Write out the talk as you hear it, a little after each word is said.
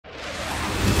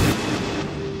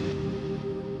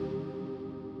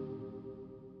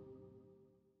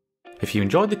If you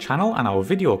enjoyed the channel and our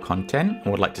video content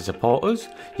and would like to support us,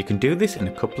 you can do this in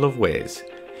a couple of ways.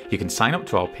 You can sign up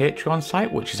to our Patreon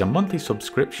site, which is a monthly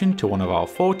subscription to one of our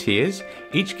 4 tiers,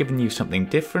 each giving you something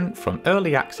different from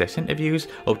early access interviews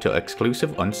up to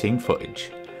exclusive unseen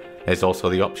footage. There's also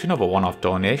the option of a one-off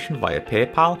donation via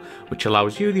PayPal, which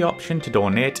allows you the option to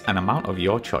donate an amount of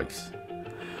your choice.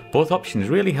 Both options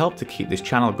really help to keep this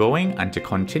channel going and to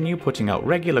continue putting out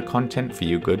regular content for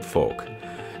you good folk.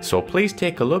 So please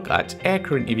take a look at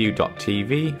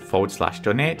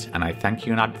aircrewinterview.tv/donate, and I thank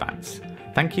you in advance.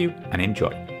 Thank you and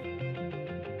enjoy.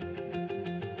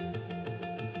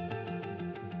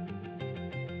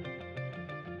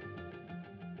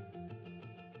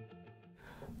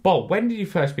 Bob, when did you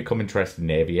first become interested in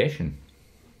aviation?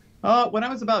 When I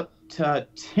was about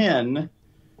 10,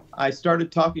 I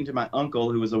started talking to my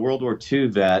uncle, who was a World War II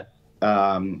vet.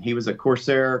 He was a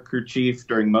Corsair crew chief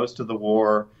during most of the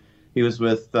war. He was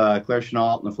with Claire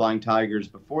Chennault and the Flying Tigers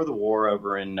before the war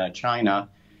over in China.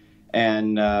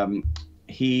 And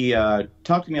he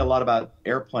talked to me a lot about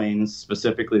airplanes,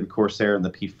 specifically the Corsair and the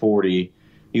P-40.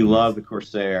 He loved the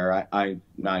Corsair. I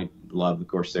love the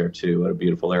Corsair, too. What a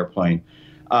beautiful airplane.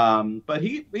 But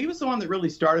he was the one that really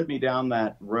started me down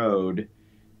that road.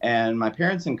 And my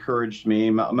parents encouraged me.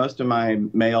 Most of my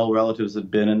male relatives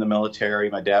had been in the military.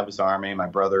 My dad was Army. My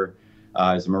brother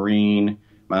is a Marine.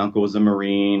 My uncle was a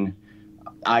Marine.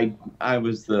 I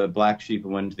was the black sheep who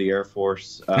went into the Air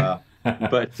Force.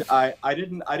 But I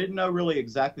didn't know really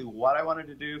exactly what I wanted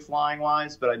to do flying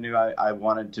wise, but I knew I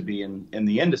wanted to be in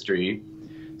the industry.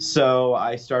 So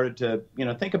I started to,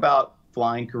 think about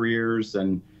flying careers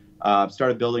and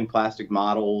started building plastic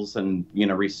models and,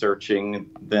 researching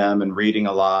them and reading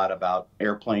a lot about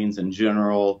airplanes in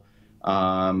general.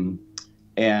 And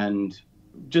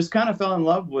just kind of fell in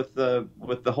love with the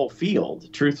whole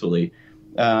field, truthfully.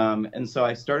 And so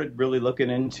I started really looking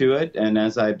into it. And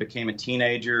as I became a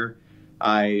teenager,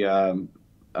 I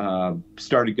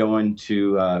started going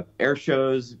to air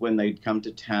shows when they'd come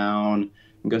to town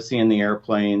and go seeing the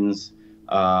airplanes,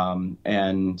 and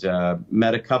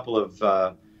met a couple of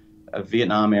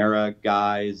Vietnam era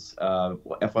guys,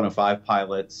 F-105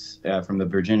 pilots from the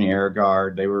Virginia Air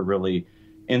Guard. They were really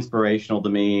inspirational to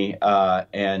me,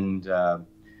 and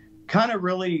kind of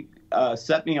really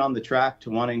set me on the track to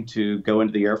wanting to go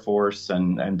into the Air Force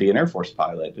and be an Air Force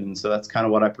pilot. And so that's kind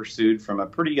of what I pursued from a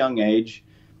pretty young age,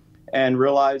 and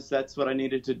realized that's what I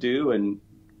needed to do, and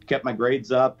kept my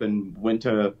grades up and went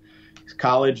to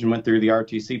college and went through the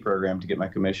RTC program to get my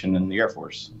commission in the Air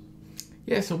Force.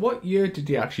 Yeah, so what year did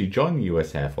you actually join the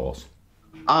US Air Force?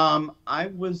 I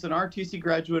was an RTC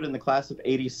graduate in the class of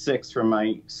 '86 from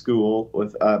my school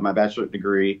with my bachelor's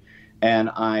degree, and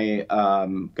I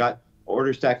got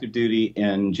orders to active duty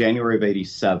in January of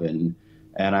 '87,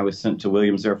 and I was sent to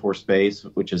Williams Air Force Base,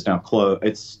 which is now closed.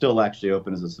 It's still actually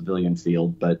open as a civilian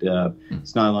field, but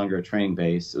it's no longer a training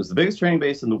base. It was the biggest training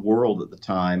base in the world at the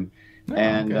time.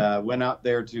 And went out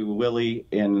there to Willie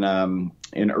in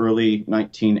early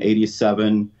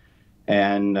 1987,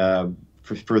 and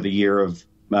for the year of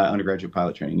undergraduate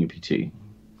pilot training, UPT.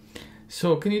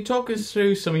 So, can you talk us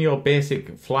through some of your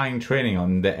basic flying training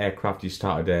on the aircraft you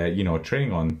started,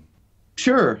 training on?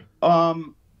 Sure.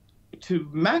 To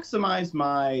maximize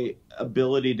my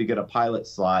ability to get a pilot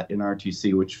slot in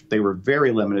RTC, which they were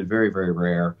very limited, very, very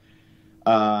rare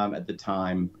at the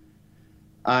time,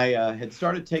 I had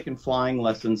started taking flying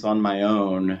lessons on my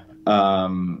own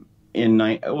in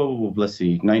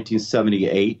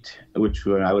 1978, which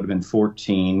I would have been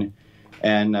 14,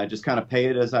 and I just kind of paid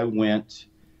it as I went.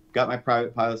 Got my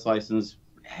private pilot's license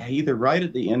either right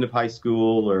at the end of high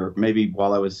school or maybe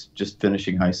while I was just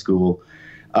finishing high school.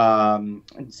 And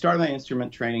started my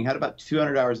instrument training. Had about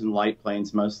 200 hours in light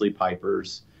planes, mostly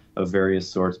Pipers of various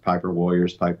sorts, Piper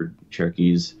Warriors, Piper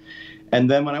Cherokees. And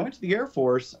then when I went to the Air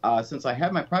Force, since I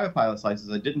had my private pilot's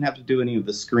license, I didn't have to do any of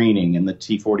the screening in the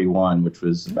T-41, which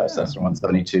was Cessna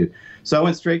 172. So I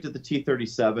went straight to the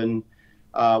T-37.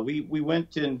 We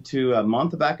went into a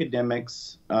month of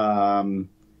academics, and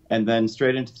then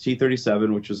straight into the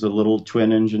T-37, which was a little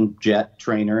twin-engine jet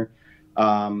trainer.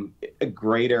 A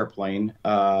great airplane,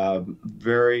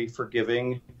 very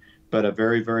forgiving, but a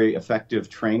very, very effective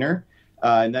trainer.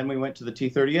 And then we went to the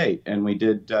T-38, and we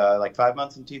did like 5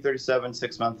 months in T-37,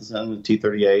 6 months in the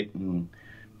T-38. And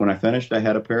when I finished, I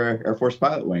had a pair of Air Force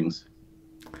pilot wings.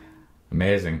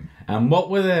 Amazing. And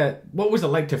what was it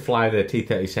like to fly the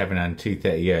T-37 and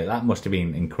T-38? That must have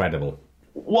been incredible.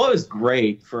 Well, it was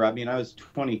great for, I was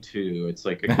 22. It's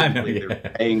like, I couldn't believe they were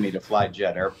paying me to fly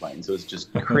jet airplanes. It was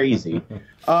just crazy.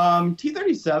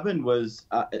 T-37 was,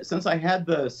 since I had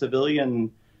the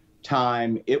civilian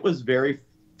time, it was very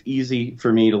easy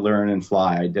for me to learn and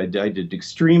fly. I did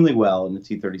extremely well in the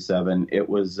T-37. It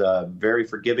was a very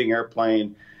forgiving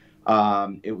airplane.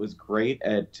 It was great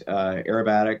at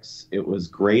aerobatics. It was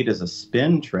great as a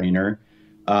spin trainer.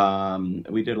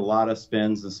 We did a lot of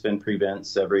spins and spin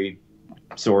prevents every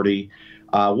sortie.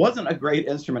 Wasn't a great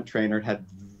instrument trainer. It had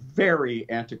very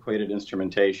antiquated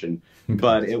instrumentation,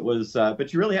 but it was.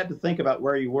 But you really had to think about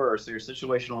where you were, so your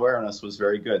situational awareness was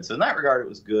very good. So in that regard, it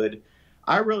was good.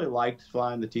 I really liked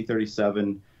flying the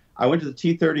T-37. I went to the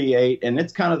T-38, and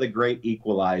it's kind of the great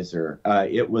equalizer.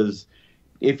 It was,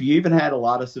 if you even had a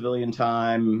lot of civilian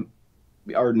time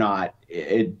or not,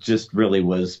 it just really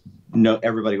was. No,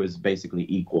 everybody was basically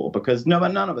equal because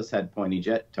none of us had pointy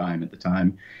jet time at the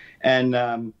time,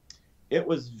 and it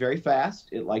was very fast.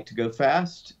 It liked to go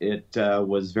fast. It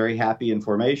was very happy in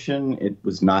formation. It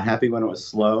was not happy when it was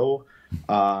slow.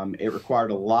 It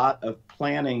required a lot of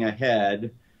planning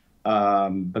ahead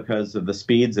because of the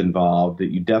speeds involved.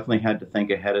 That you definitely had to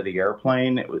think ahead of the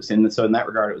airplane. So in that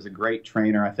regard, it was a great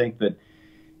trainer. I think that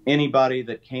anybody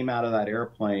that came out of that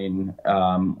airplane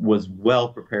was well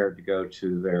prepared to go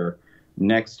to their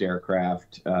next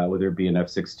aircraft, whether it be an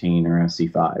F-16 or a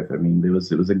C-5. I mean, it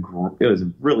was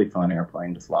a really fun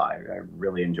airplane to fly. I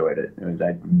really enjoyed it. I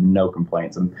had no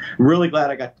complaints. I'm really glad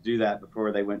I got to do that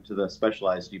before they went to the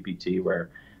specialized UPT,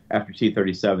 where after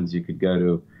T-37s you could go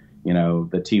to,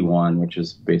 the T-1, which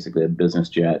is basically a business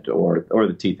jet, or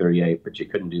the T-38, but you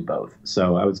couldn't do both.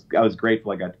 So I was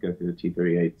grateful I got to go through the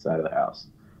T-38 side of the house.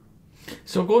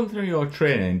 So going through your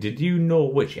training, did you know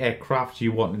which aircraft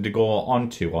you wanted to go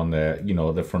onto on the,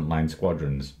 the frontline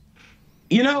squadrons?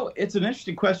 It's an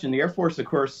interesting question. The Air Force, of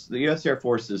course, the U.S. Air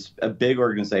Force is a big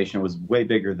organization. It was way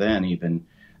bigger then even.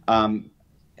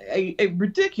 A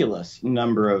ridiculous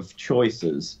number of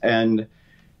choices. And,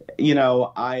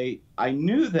 I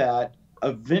knew that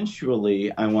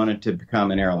eventually I wanted to become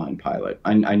an airline pilot.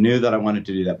 I knew that I wanted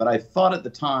to do that. But I thought at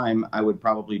the time I would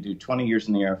probably do 20 years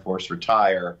in the Air Force,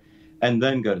 retire, and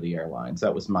then go to the airlines.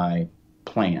 That was my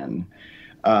plan.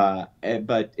 But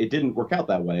it didn't work out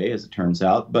that way, as it turns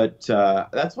out. But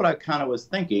that's what I kind of was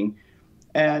thinking.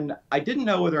 And I didn't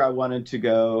know whether I wanted to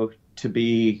go to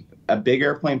be a big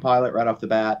airplane pilot right off the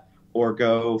bat or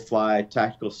go fly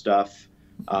tactical stuff,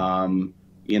 kind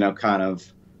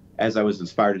of as I was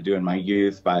inspired to do in my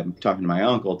youth by talking to my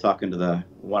uncle, talking to the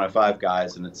 105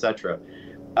 guys, and et cetera.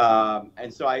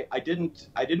 And so I didn't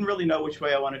really know which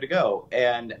way I wanted to go.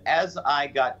 And as I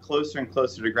got closer and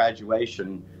closer to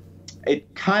graduation,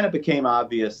 it kind of became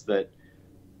obvious that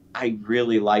I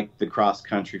really liked the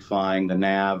cross-country flying, the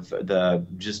nav, the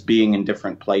just being in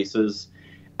different places.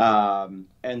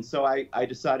 And so I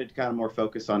decided to kind of more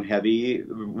focus on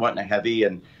wanting a heavy.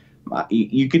 And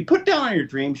you could put down on your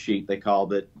dream sheet, they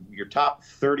called it, your top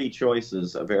 30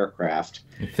 choices of aircraft.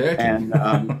 30?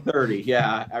 And 30,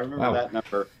 yeah. I remember that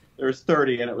number. There was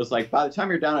 30, and it was like, by the time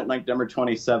you're down at like number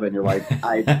 27, you're like,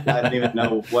 I don't even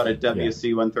know what a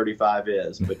WC-135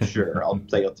 is, but sure, I'll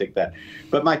take that.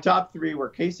 But my top three were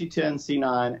KC-10,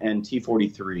 C-9, and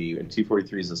T-43. And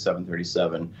T-43 is a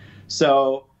 737.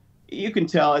 So you can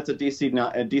tell it's a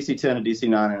DC-10, a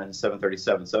DC-9, and a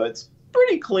 737. So it's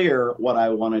pretty clear what I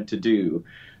wanted to do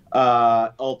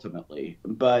ultimately.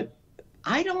 But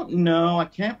I don't know. I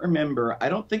can't remember. I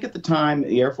don't think at the time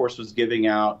the Air Force was giving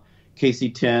out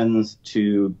KC-10s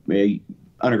to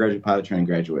undergraduate pilot training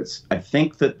graduates. I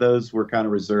think that those were kind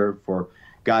of reserved for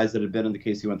guys that had been in the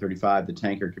KC-135, the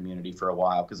tanker community, for a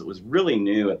while, because it was really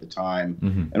new at the time,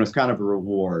 and it was kind of a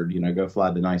reward, go fly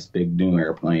the nice big new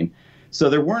airplane. So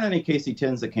there weren't any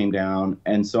KC-10s that came down,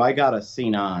 and so I got a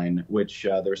C-9, which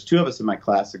there's two of us in my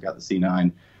class that got the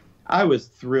C-9. I was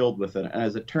thrilled with it, and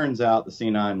as it turns out, the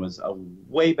C-9 was a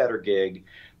way better gig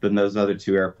than those other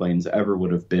two airplanes ever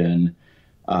would have been,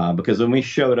 because when we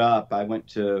showed up, I went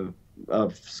to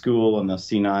school on the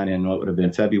C-9 in what would have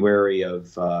been February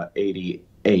of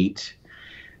 '88,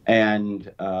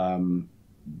 and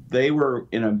they were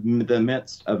in the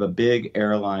midst of a big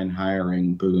airline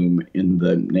hiring boom in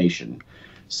the nation.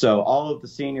 So all of the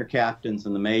senior captains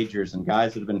and the majors and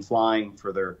guys that have been flying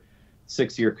for their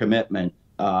 6-year commitment,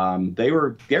 they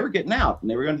were getting out, and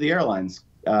they were going to the airlines,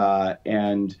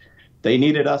 and they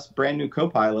needed us brand new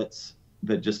co-pilots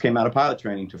that just came out of pilot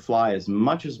training to fly as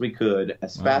much as we could,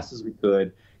 as fast as we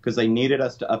could, because they needed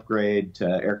us to upgrade to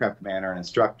aircraft commander and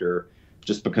instructor,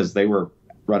 just because they were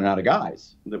running out of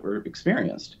guys that were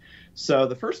experienced. So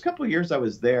the first couple of years I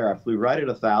was there, I flew right at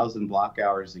 1,000 block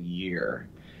hours a year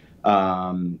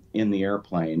in the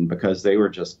airplane, because they were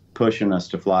just pushing us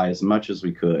to fly as much as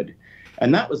we could.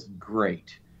 And that was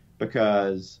great,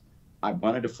 because I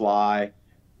wanted to fly.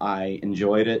 I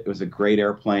enjoyed it. It was a great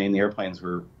airplane. The airplanes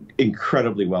were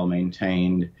incredibly well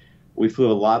maintained. We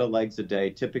flew a lot of legs a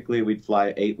day. Typically, we'd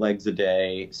fly 8 legs a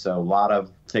day, so a lot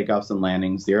of takeoffs and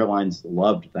landings. The airlines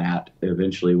loved that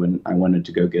eventually when I wanted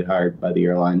to go get hired by the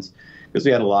airlines, because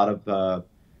we had a lot of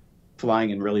flying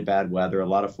in really bad weather, a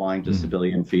lot of flying to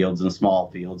civilian fields and small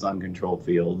fields, uncontrolled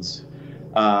fields,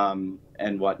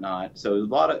 and whatnot. So a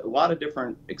lot of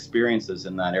different experiences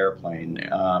in that airplane.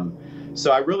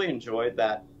 So I really enjoyed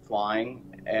that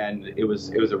flying, and it was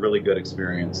a really good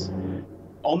experience.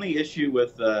 Only issue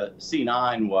with the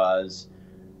C-9 was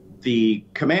the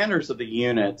commanders of the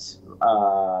units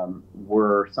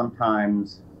were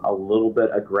sometimes a little bit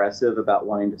aggressive about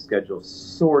wanting to schedule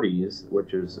sorties,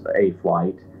 which is a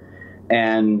flight.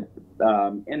 And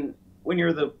when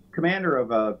you're the commander of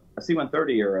a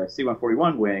C-130 or a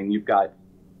C-141 wing, you've got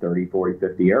 30, 40,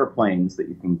 50 airplanes that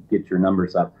you can get your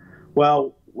numbers up.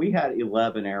 Well, we had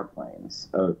 11 airplanes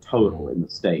total in the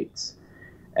States.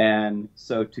 And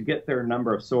so to get their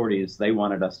number of sorties, they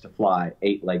wanted us to fly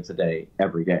 8 legs a day,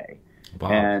 every day. Wow.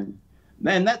 And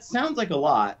man, that sounds like a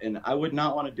lot, and I would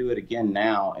not want to do it again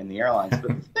now in the airlines. But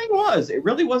the thing was, it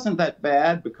really wasn't that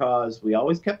bad, because we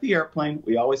always kept the airplane,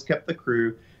 we always kept the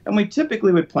crew, and we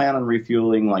typically would plan on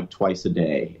refueling like twice a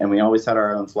day. And we always had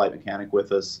our own flight mechanic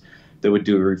with us that would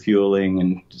do refueling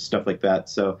and stuff like that.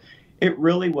 So it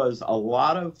really was a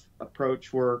lot of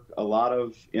approach work, a lot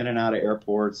of in and out of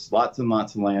airports, lots and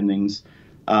lots of landings,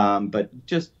 but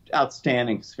just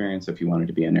outstanding experience if you wanted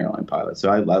to be an airline pilot. So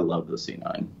I love the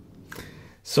C-9.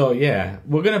 So yeah,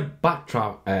 we're gonna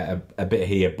backtrack a bit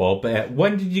here, Bob.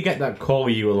 When did you get that call?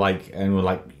 You were like,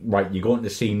 right, you're going to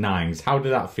C-9s. How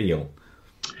did that feel?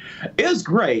 It was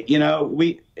great. You know,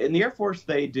 we in the Air Force,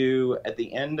 they do at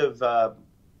the end of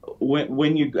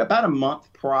when you about a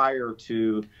month prior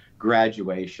to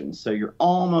graduation, so you're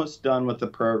almost done with the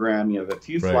program. You have a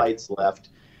few flights left.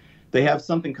 They have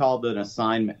something called an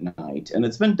assignment night, and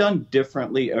it's been done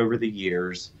differently over the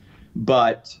years,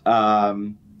 but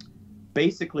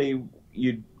basically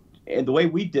and the way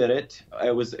we did it,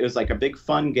 it was like a big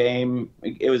fun game.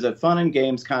 It was a fun and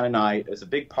games kind of night. It was a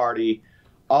big party.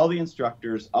 All the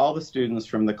instructors, all the students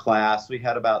from the class, we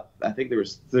had about, I think there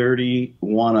was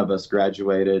 31 of us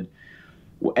graduated,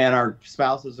 and our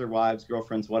spouses or wives,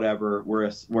 girlfriends, whatever,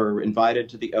 were invited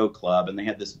to the O Club, and they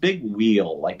had this big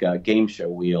wheel, like a game show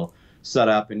wheel, set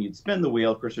up, and you'd spin the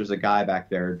wheel. Of course, there's a guy back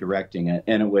there directing it,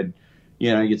 and it would,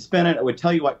 you know, you'd spin it. It would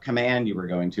tell you what command you were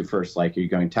going to first, like are you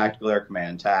going Tactical Air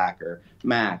Command, TAC, or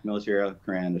MAC, Military Air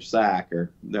Command, or SAC, or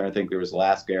there, I think there was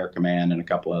Alaska Air Command and a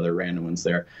couple other random ones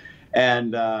there.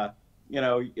 And, you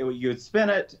know, you would spin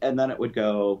it, and then it would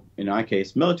go, in my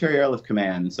case, Military Airlift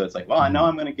Command. And so it's like, well, I know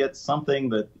I'm going to get something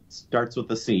that starts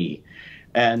with a C.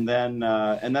 And then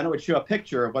it would show a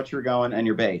picture of what you're going and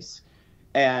your base.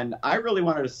 And I really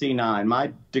wanted a C-9.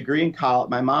 My degree in college,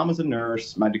 my mom was a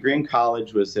nurse. My degree in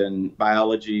college was in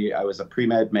biology. I was a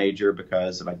pre-med major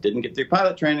because if I didn't get through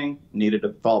pilot training, needed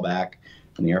a fallback.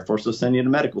 And the Air Force will send you to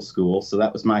medical school. So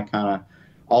that was my kind of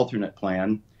alternate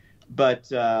plan.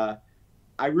 But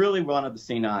I really wanted the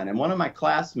C-9. And one of my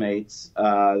classmates,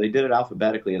 they did it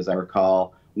alphabetically, as I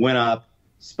recall, went up,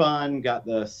 spun, got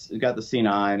the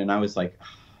C-9, and I was like,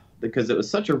 because it was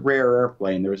such a rare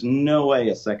airplane, there was no way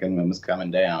a second one was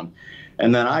coming down.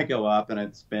 And then I go up, and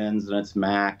it spins, and it's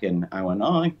MAC, and I went,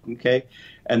 oh, okay.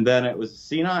 And then it was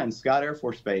C-9, Scott Air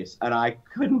Force Base, and I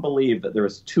couldn't believe that there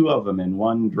was 2 of them in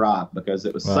one drop, because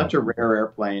it was such a rare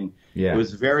airplane. Yeah. It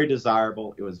was very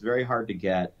desirable. It was very hard to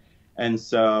get. And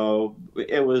so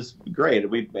it was great.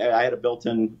 I had a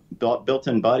built-in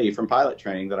buddy from pilot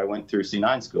training that I went through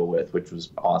C-9 school with, which was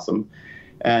awesome.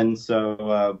 And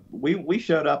so we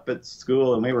showed up at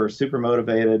school, and we were super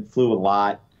motivated, flew a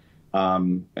lot,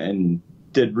 and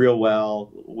did real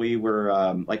well. We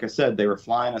were, like I said, they were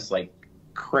flying us like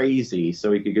crazy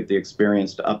so we could get the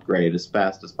experience to upgrade as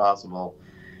fast as possible.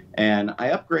 And I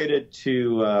upgraded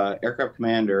to aircraft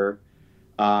commander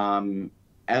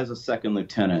as a second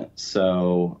lieutenant.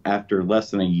 So after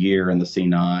less than a year in the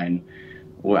C-9,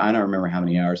 well, I don't remember how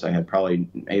many hours I had, probably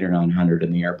 800 or 900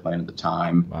 in the airplane at the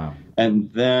time. Wow. And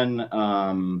then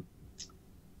I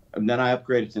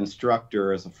upgraded to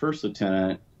instructor as a first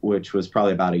lieutenant, which was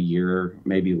probably about a year,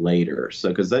 maybe later. So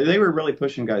because they were really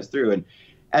pushing guys through. And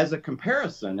as a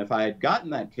comparison, if I had gotten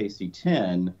that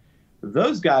KC-10,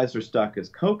 those guys are stuck as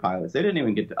co-pilots. They didn't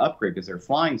even get to upgrade because they're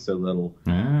flying so little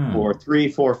for 3,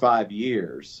 4, 5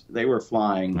 years. They were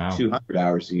flying 200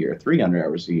 hours a year, 300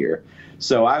 hours a year.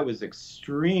 So I was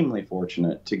extremely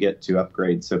fortunate to get to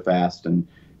upgrade so fast and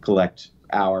collect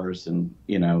hours and,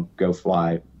 you know, go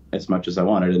fly as much as I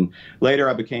wanted. And later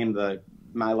I became the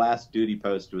my last duty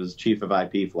post was chief of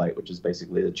IP flight, which is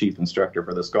basically the chief instructor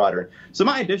for the squadron. So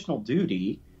my additional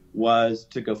duty was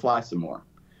to go fly some more.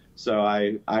 So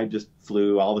I just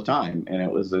flew all the time, and it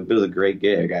was a great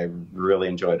gig. I really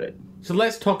enjoyed it. So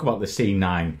let's talk about the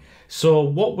C-9. So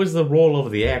what was the role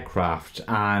of the aircraft?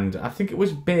 And I think it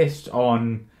was based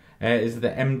on, is it the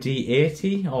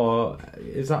MD-80, or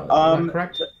is that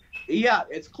correct? Yeah,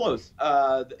 it's close.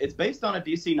 It's based on a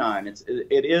DC-9.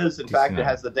 It is, in fact, it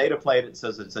has the data plate. It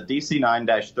says it's a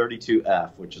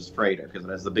DC-9-32F, which is freighter, because it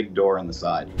has the big door on the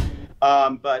side.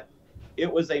 But it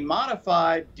was a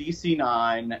modified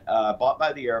DC-9 bought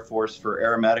by the Air Force for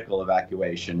aeromedical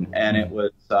evacuation, and it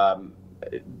was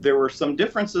there were some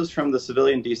differences from the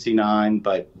civilian DC-9,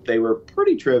 but they were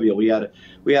pretty trivial. We had a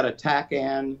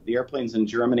TACAN. The airplanes in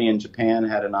Germany and Japan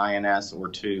had an INS or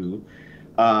two.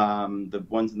 The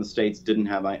ones in the States didn't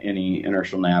have any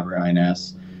inertial nav or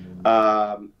INS.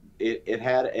 It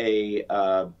had a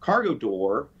cargo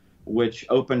door which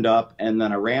opened up, and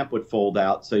then a ramp would fold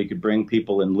out so you could bring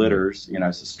people in litters,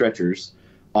 stretchers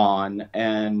on.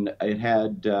 And it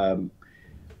had,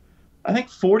 I think,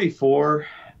 44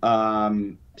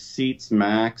 seats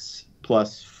max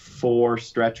plus 4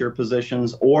 stretcher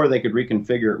positions, or they could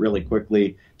reconfigure it really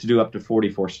quickly to do up to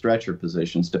 44 stretcher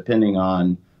positions, depending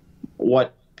on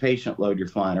what patient load you're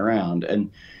flying around.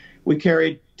 And we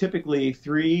carried typically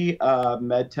 3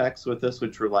 med techs with us,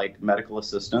 which were like medical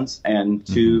assistants, and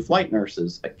 2 flight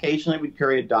nurses. Occasionally we'd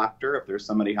carry a doctor if there's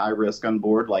somebody high risk on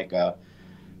board, like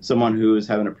someone who is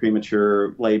having a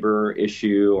premature labor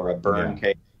issue or a burn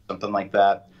case, something like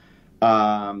that. They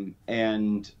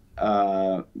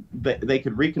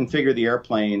could reconfigure the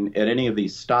airplane at any of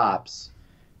these stops.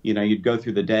 You'd go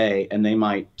through the day, and they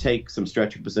might take some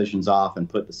stretcher positions off and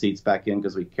put the seats back in,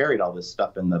 because we carried all this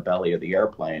stuff in the belly of the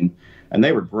airplane, and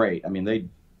they were great. I mean,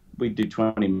 we'd do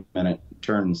 20-minute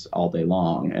turns all day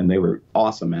long, and they were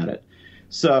awesome at it.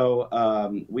 So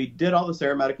we did all this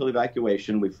aeromedical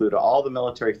evacuation. We flew to all the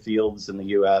military fields in the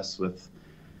U.S. with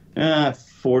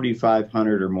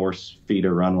 4,500 or more feet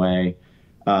of runway.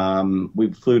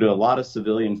 We flew to a lot of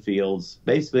civilian fields,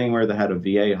 basically anywhere that had a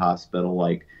VA hospital,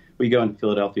 like we go into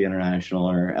Philadelphia International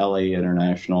or LA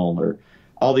International or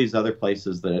all these other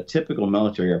places that a typical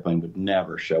military airplane would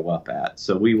never show up at.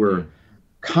 So we were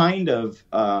kind of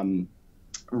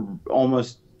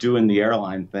almost doing the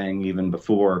airline thing even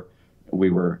before we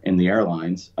were in the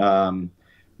airlines.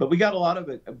 But we got a lot of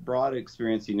a broad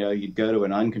experience. You'd go to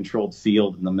an uncontrolled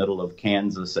field in the middle of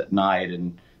Kansas at night,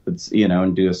 and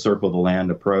and do a circle the land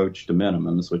approach to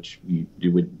minimums, which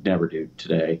you would never do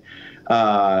today.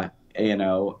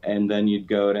 And then you'd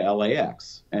go to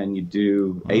LAX, and you'd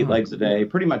do 8 legs a day,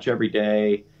 pretty much every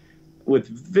day, with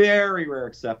very rare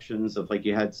exceptions of, like,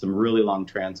 you had some really long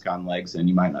transcon legs, and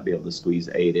you might not be able to squeeze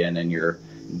 8 in your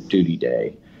duty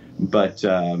day. But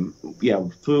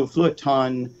flew a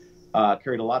ton,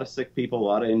 carried a lot of sick people, a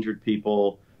lot of injured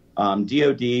people.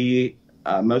 DOD,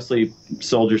 mostly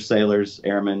soldiers, sailors,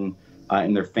 airmen,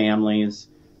 and their families,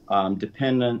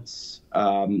 dependents.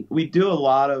 We do a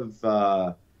lot of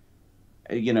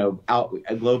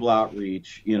global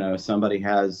outreach. Somebody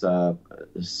has a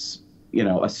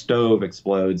stove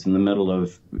explodes in the middle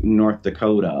of North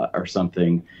Dakota or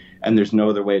something, and there's no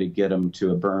other way to get them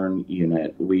to a burn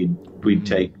unit. We'd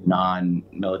take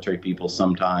non-military people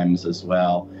sometimes as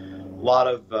well. A lot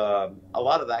of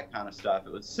that kind of stuff.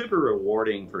 It was super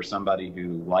rewarding for somebody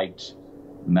who liked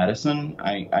medicine.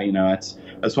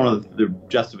 That's one of the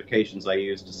justifications I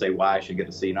use to say why I should get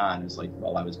a C-9. It's like,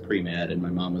 well, I was pre-med and my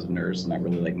mom was a nurse, and I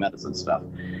really like medicine stuff.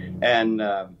 And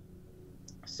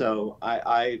so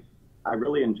I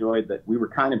really enjoyed that we were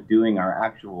kind of doing our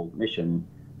actual mission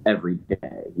every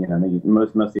day.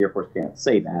 Most of the Air Force can't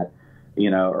say that,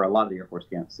 or a lot of the Air Force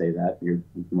can't say that.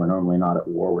 We're normally not at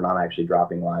war. We're not actually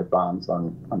dropping live bombs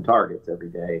on targets every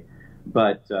day.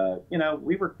 But,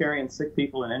 we were carrying sick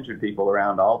people and injured people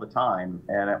around all the time,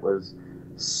 and it was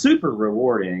super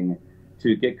rewarding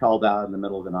to get called out in the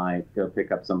middle of the night, go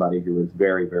pick up somebody who was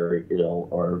very, very ill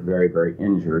or very, very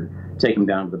injured, take them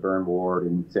down to the burn ward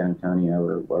in San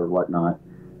Antonio or whatnot,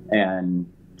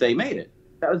 and they made it.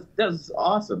 That was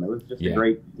awesome. It was just a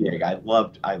great gig. I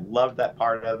loved that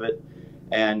part of it.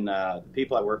 And the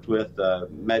people I worked with, the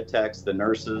med techs, the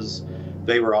nurses,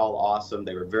 they were all awesome.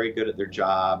 They were very good at their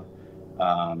job.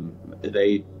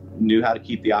 They knew how to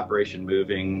keep the operation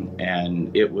moving,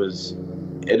 and it was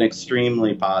an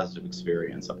extremely positive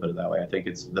experience. I'll put it that way. I think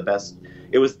it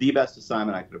was the best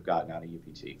assignment I could have gotten out of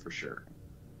UPT, for sure.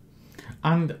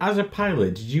 And as a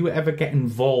pilot, did you ever get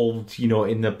involved,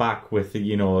 in the back with the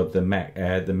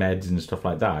meds and stuff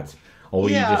like that? Or were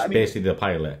you just basically the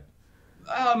pilot?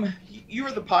 you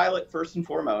were the pilot first and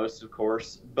foremost, of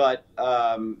course, but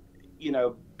you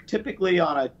know, typically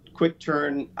on a quick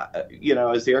turn, you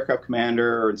know, as the aircraft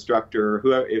commander or instructor,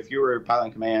 whoever, if you were pilot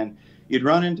in command, you'd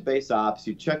run into base ops,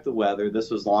 you'd check the weather. This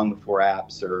was long before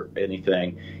apps or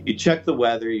anything. You'd check the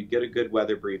weather, you'd get a good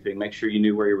weather briefing, make sure you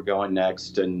knew where you were going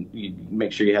next, and you'd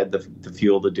make sure you had the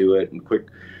fuel to do it, and quick,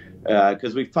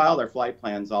 because we filed our flight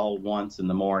plans all once in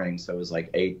the morning, so it was like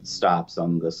 8 stops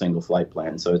on the single flight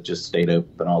plan, so it just stayed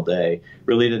open all day.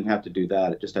 Really didn't have to do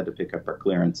that, it just had to pick up our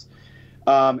clearance.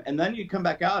 And then you'd come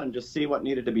back out and just see what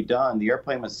needed to be done. The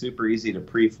airplane was super easy to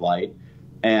pre-flight,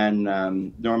 and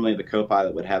normally the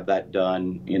co-pilot would have that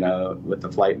done, you know, with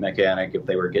the flight mechanic. If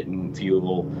they were getting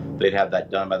fuel, they'd have that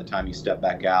done by the time you step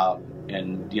back out.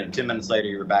 And, you know, 10 minutes later,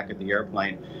 you were back at the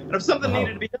airplane. And if something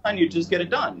needed to be done, you just get it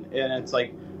done. And it's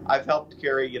like, I've helped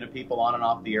carry, you know, people on and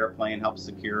off the airplane, help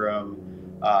secure them.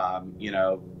 You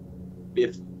know,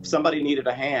 if somebody needed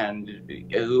a hand,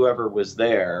 whoever was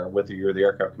there, whether you're the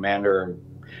aircraft commander or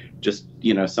just,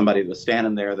 you know, somebody that was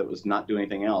standing there that was not doing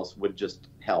anything else, would just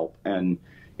help. And,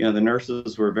 you know, the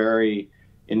nurses were very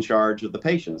in charge of the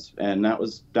patients, and that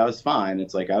was fine.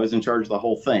 It's like I was in charge of the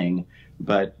whole thing,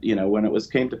 but, you know, when it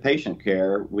came to patient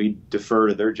care, we defer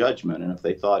to their judgment. And if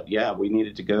they thought, yeah, we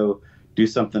needed to go do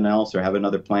something else or have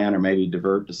another plan or maybe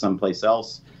divert to someplace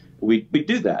else, we'd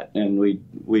do that. And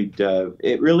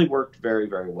it really worked very,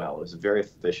 very well. It was a very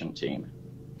efficient team.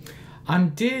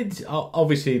 And did,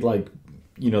 obviously, like,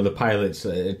 you know, the pilots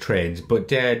trained, but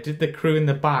did the crew in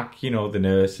the back, you know, the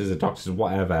nurses, the doctors,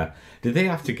 whatever, did they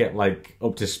have to get, like,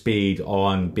 up to speed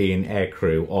on being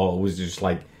aircrew, or was it just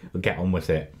like, get on with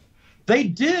it? They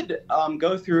did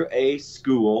go through a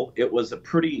school. It was a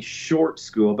pretty short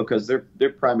school because they're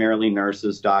primarily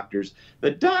nurses, doctors. The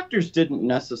doctors didn't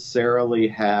necessarily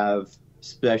have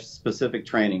specific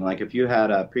training. Like if you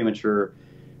had a premature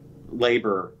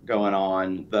labor going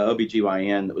on, the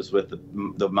OBGYN that was with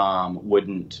the mom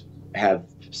wouldn't have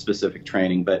specific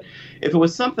training. But if it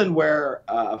was something where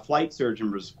a flight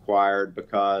surgeon was required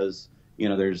because, you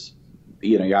know,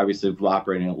 you're obviously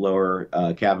operating at lower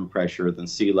cabin pressure than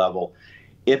sea level.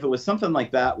 If it was something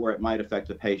like that where it might affect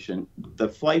the patient, the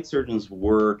flight surgeons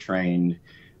were trained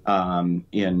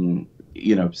in,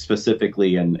 you know,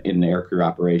 specifically in aircrew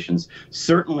operations.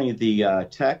 Certainly the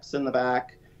techs in the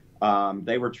back,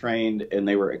 they were trained and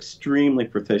they were extremely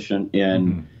proficient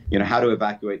in, you know, how to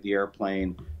evacuate the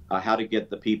airplane, how to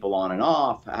get the people on and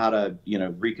off, how to, you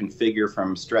know, reconfigure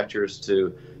from stretchers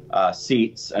to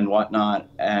seats and whatnot,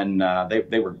 and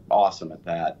they were awesome at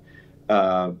that.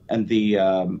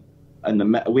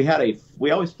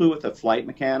 We always flew with a flight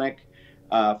mechanic.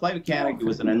 Flight mechanic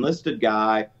was an enlisted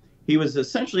guy. He was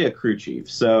essentially a crew chief.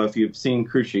 So if you've seen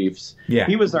crew chiefs, yeah,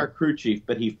 he was our crew chief,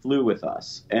 but he flew with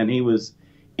us, and he was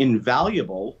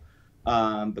invaluable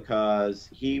because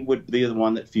he would be the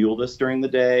one that fueled us during the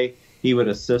day. He would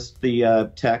assist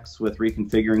the techs with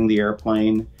reconfiguring the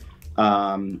airplane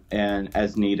and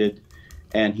as needed.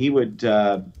 And he would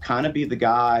kind of be the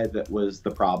guy that was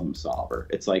the problem solver.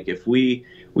 It's like if we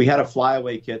had a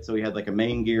flyaway kit, so we had like a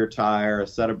main gear tire, a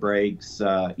set of brakes,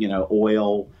 you know,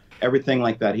 oil, everything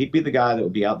like that. He'd be the guy that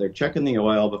would be out there checking the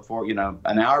oil before, you know,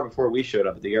 an hour before we showed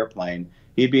up at the airplane.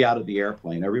 He'd be out of the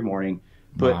airplane every morning,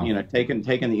 you know, taking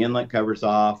the inlet covers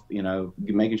off, you know,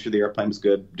 making sure the airplane was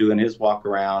good, doing his walk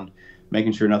around,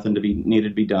 making sure nothing needed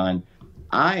to be done.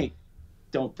 I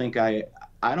don't think I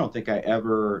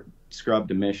ever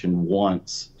scrubbed a mission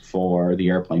once for the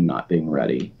airplane not being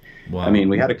ready. Wow. I mean,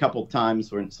 we had a couple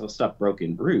times when stuff broke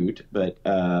en route, but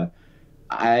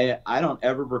I don't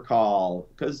ever recall,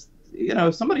 because, you know,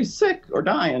 if somebody's sick or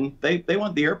dying, they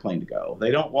want the airplane to go.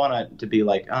 They don't want it to be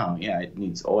like, oh yeah, it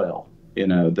needs oil. You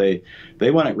know, they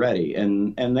want it ready,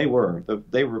 and they were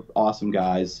awesome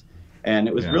guys. And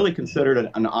it was really considered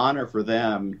an honor for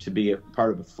them to be a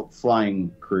part of a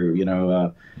flying crew. You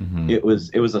know, it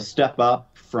was a step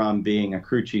up from being a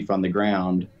crew chief on the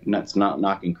ground. And that's not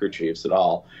knocking crew chiefs at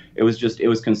all. It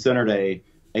was considered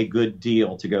a good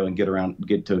deal to go and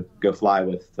get to go fly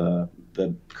with the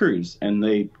crews, and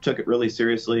they took it really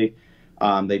seriously.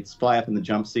 They'd fly up in the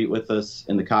jump seat with us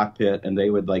in the cockpit, and they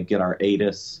would like get our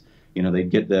ATIS. You know, they'd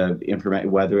get the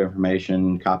weather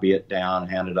information, copy it down,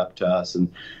 hand it up to us.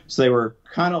 And so they were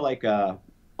kind of like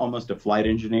almost a flight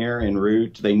engineer en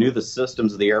route. They knew the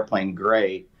systems of the airplane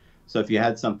great. So if you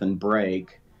had something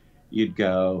break, you'd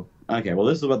go, okay, well,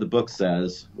 this is what the book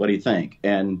says. What do you think?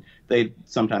 And they'd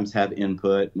sometimes have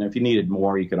input. And if you needed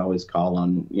more, you could always call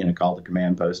the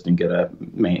command post and get a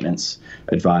maintenance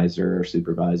advisor or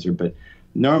supervisor. But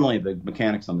normally the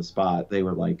mechanics on the spot, they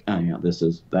were like, oh yeah, this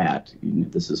is that.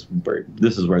 This is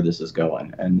where this is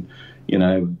going. And, you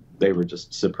know, they were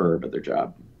just superb at their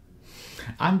job.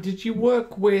 And did you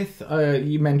work with,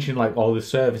 you mentioned like all the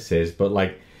services, but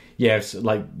like, yes,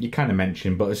 like you kind of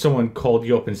mentioned, but if someone called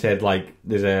you up and said like,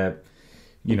 there's a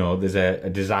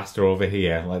disaster over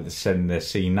here, like they're sending the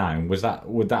C9,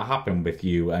 would that happen with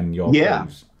you and your Yeah.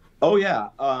 crews? Oh yeah.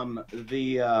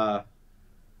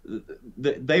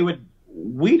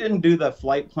 We didn't do the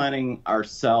flight planning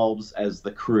ourselves as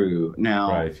the crew.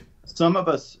 Now, Right. some of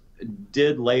us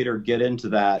did later get into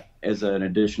that as an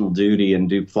additional duty and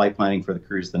do flight planning for the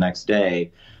crews the next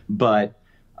day. But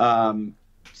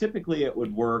typically it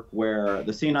would work where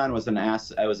the C9 was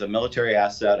was a military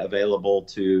asset available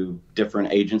to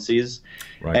different agencies.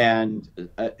 Right. And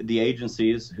the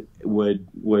agencies would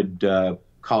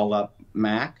call up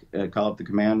call up the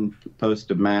command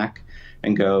post of MAC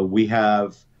and go, we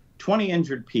have 20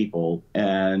 injured people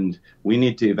and we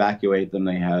need to evacuate them.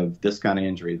 They have this kind of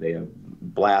injury. They have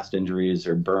blast injuries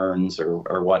or burns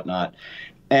or whatnot.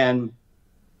 And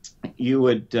you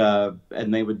would,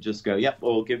 and they would just go, yep,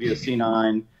 we'll give you a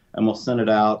C9 and we'll send it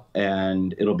out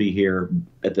and it'll be here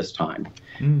at this time.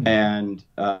 And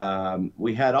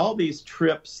we had all these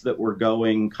trips that were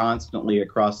going constantly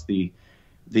across the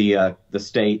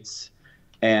states,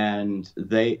 and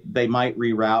they might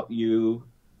reroute you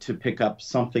to pick up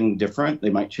something different. They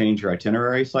might change your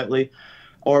itinerary slightly.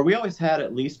 Or we always had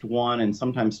at least one and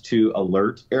sometimes two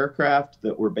alert aircraft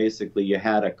that were basically, you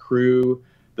had a crew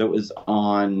that was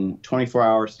on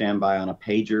 24-hour standby on a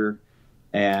pager,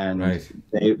 and Right.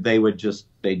 they'd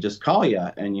just call you,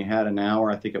 and you had an hour,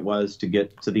 I think it was, to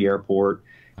get to the airport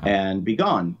and be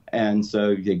gone. And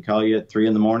so they'd call you at 3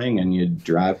 in the morning and you'd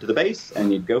drive to the base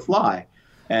and you'd go fly.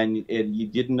 And you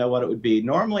didn't know what it would be.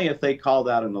 Normally, if they called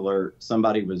out an alert,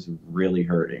 somebody was really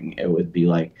hurting. It would be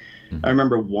like, I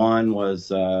remember one was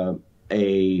a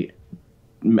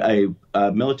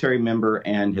military member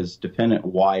and his dependent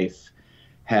wife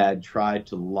had tried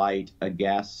to light a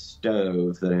gas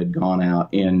stove that had gone out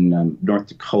in North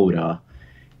Dakota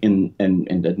in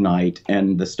at night,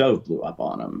 and the stove blew up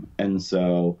on them. And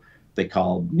so they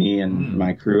called me and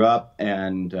my crew up,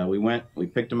 and we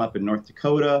picked them up in North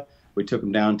Dakota. We took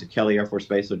them down to Kelly Air Force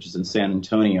Base, which is in San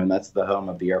Antonio, and that's the home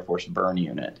of the Air Force burn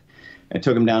unit. I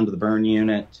took them down to the burn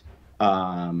unit,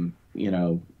 and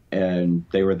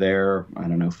they were there,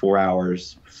 4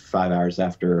 hours, 5 hours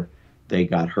after they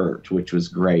got hurt, which was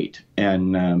great.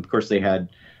 And of course, they had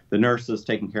the nurses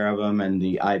taking care of them and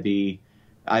the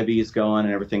IVs going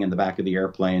and everything in the back of the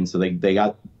airplane. So they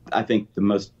got, I think, the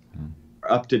most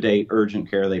up-to-date urgent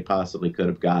care they possibly could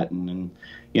have gotten. And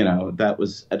that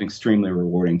was an extremely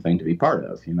rewarding thing to be part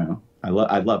of. I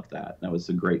loved that. That was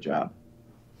a great job.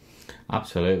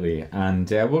 Absolutely. And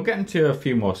we'll get into a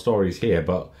few more stories here,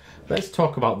 but let's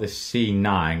talk about this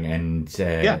C9 and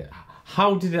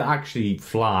how did it actually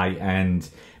fly, and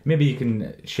maybe you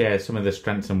can share some of the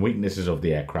strengths and weaknesses of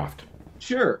the aircraft.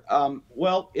 Sure.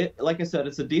 Well, like I said,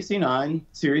 it's a DC-9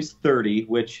 Series 30,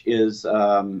 which is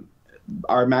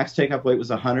our max takeoff weight was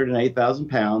 108,000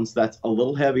 pounds. That's a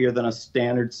little heavier than a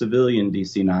standard civilian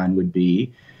DC-9 would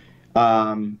be.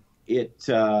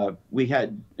 We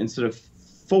had, instead of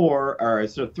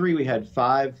 3, we had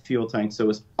 5 fuel tanks, so it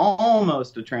was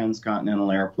almost a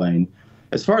transcontinental airplane.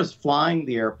 As far as flying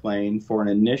the airplane for an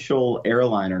initial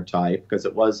airliner type, because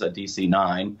it was a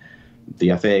DC-9, the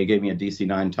FAA gave me a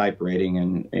DC-9 type rating,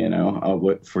 and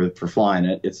for flying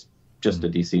it, it's just a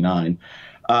DC-9.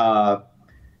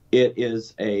 It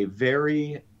is a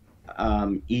very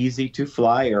easy to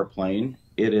fly airplane.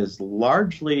 It is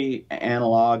largely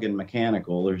analog and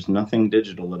mechanical. There's nothing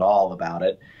digital at all about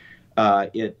it.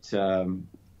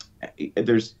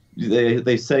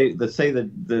 They say the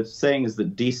saying is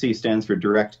that DC stands for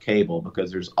direct cable,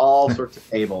 because there's all sorts of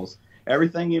cables.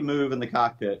 Everything you move in the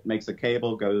cockpit makes a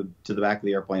cable go to the back of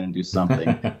the airplane and do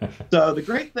something. So the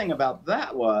great thing about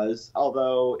that was,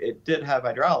 although it did have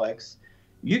hydraulics,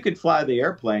 you could fly the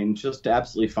airplane just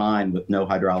absolutely fine with no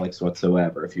hydraulics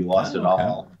whatsoever. If you lost it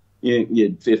all,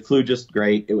 it flew just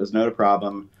great. It was not a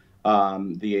problem.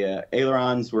 The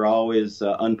ailerons were always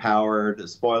unpowered. The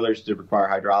spoilers did require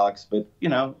hydraulics, but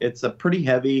it's a pretty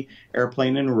heavy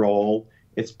airplane in roll.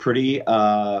 It's pretty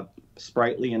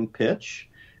sprightly in pitch,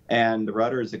 and the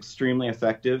rudder is extremely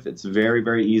effective. It's very,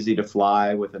 very easy to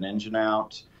fly with an engine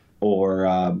out, or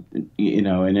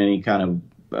in any kind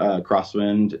of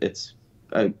crosswind.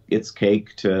 It's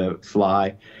cake to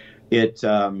fly. It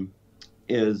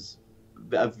is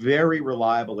a very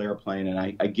reliable airplane, and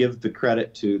I give the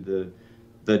credit to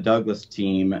the Douglas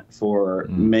team for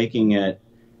making it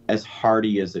as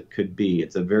hardy as it could be.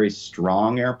 It's a very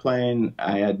strong airplane.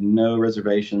 I had no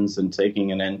reservations in taking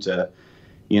it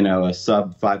a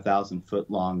sub 5,000 foot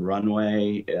long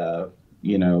runway.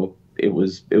 It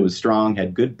was strong,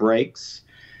 had good brakes,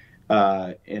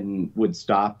 and would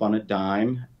stop on a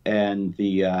dime. And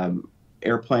the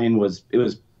airplane was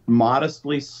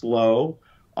modestly slow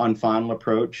on final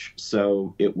approach,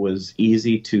 so it was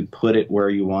easy to put it where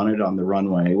you wanted on the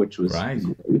runway, which was great.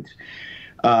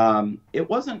 It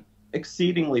wasn't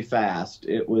exceedingly fast.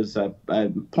 It was a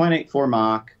 0.84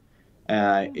 Mach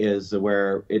is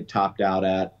where it topped out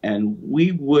at, and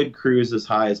we would cruise as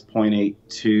high as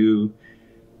 0.82.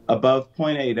 Above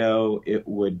 0.80, it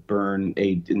would burn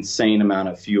an insane amount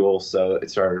of fuel, so it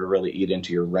started to really eat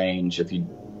into your range if you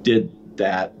did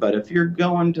that. But if you're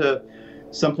going to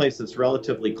someplace that's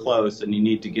relatively close and you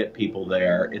need to get people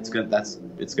there, it's going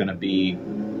to be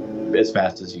as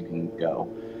fast as you can go.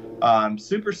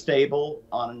 Super stable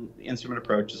on instrument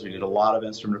approaches. We did a lot of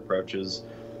instrument approaches.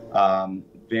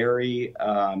 Very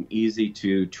easy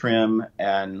to trim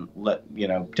and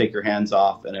take your hands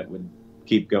off, and it would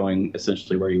keep going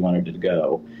essentially where you wanted it to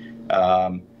go.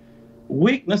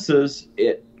 Weaknesses,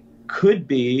 it could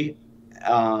be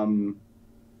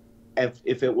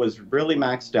if it was really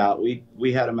maxed out.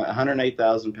 We had a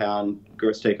 108,000 pound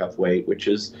gross takeoff weight, which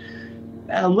is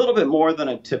a little bit more than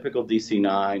a typical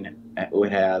DC-9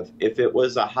 would have. If it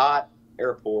was a hot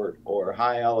airport or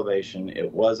high elevation,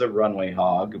 it was a runway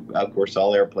hog. Of course,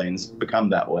 all airplanes become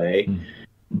that way.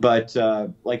 But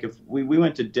like if we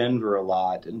went to Denver a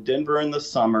lot, in Denver in the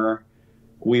summer,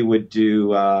 we would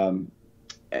do a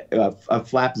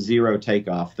flap 0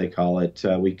 takeoff, they call it.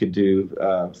 We could do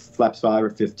flaps 5 or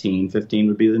 15. 15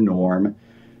 would be the norm.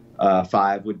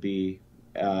 5 would be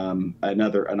an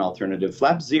alternative.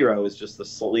 Flap 0 is just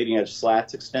the leading edge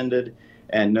slats extended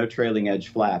and no trailing edge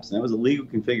flaps. And that was a legal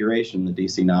configuration in the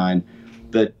DC-9.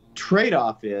 The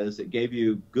trade-off is it gave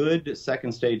you good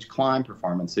second stage climb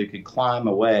performance, so you could climb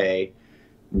away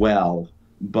well,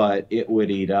 but it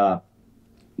would eat up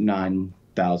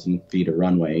 9,000 feet of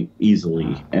runway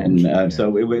easily. And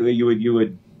so you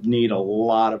would need a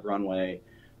lot of runway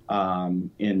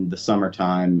in the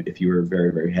summertime if you were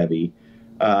very, very heavy,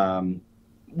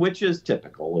 which is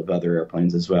typical of other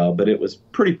airplanes as well. But it was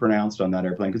pretty pronounced on that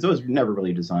airplane because it was never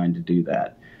really designed to do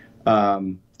that.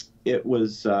 It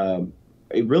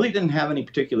really didn't have any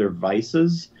particular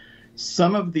vices.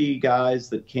 Some of the guys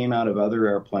that came out of other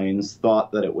airplanes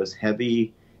thought that it was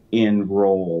heavy in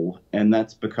roll, and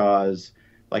that's because,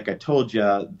 like I told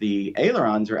you, the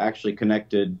ailerons are actually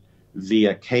connected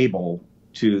via cable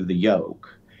to the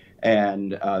yoke,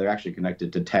 and they're actually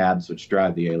connected to tabs which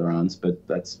drive the ailerons, but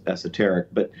that's esoteric.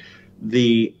 But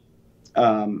the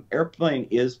airplane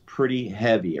is pretty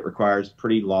heavy. It requires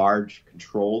pretty large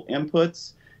control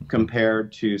inputs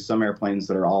compared to some airplanes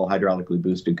that are all hydraulically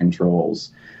boosted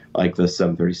controls, like the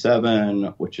 737,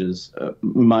 which is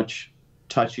much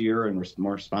touchier and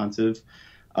more responsive.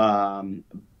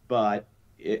 But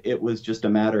it was just a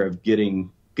matter of getting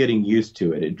used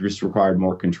to it. It just required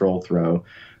more control throw.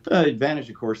 The advantage,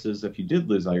 of course, is if you did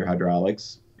lose all your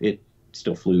hydraulics, it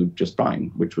still flew just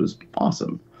fine, which was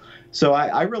awesome. So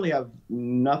I really have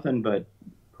nothing but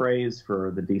praise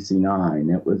for the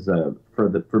DC-9. It was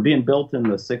for being built in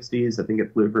the 60s. I think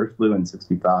it first flew in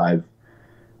 65.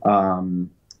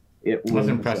 It was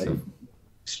impressive.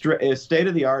 A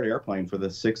state-of-the-art airplane for the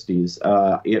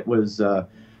 60s. It was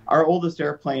our oldest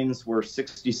airplanes were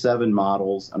 67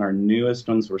 models, and our newest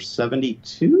ones were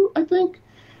 72, I think.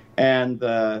 And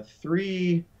the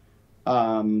three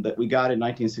that we got in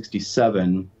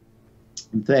 1967,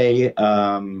 they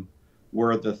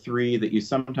were the three that you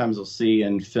sometimes will see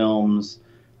in films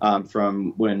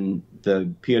from when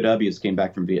the POWs came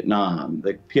back from Vietnam.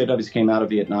 The POWs came out of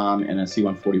Vietnam in a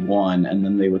C-141, and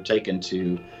then they were taken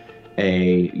to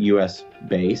a U.S.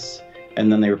 base,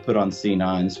 and then they were put on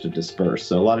C-9s to disperse.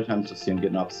 So a lot of times you'll see them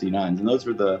getting off C-9s, and those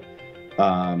were the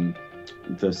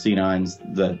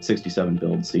C-9s, the 67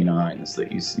 build C-9s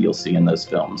that you'll see in those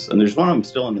films. And there's one of them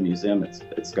still in the museum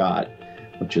at Scott,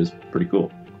 which is pretty cool.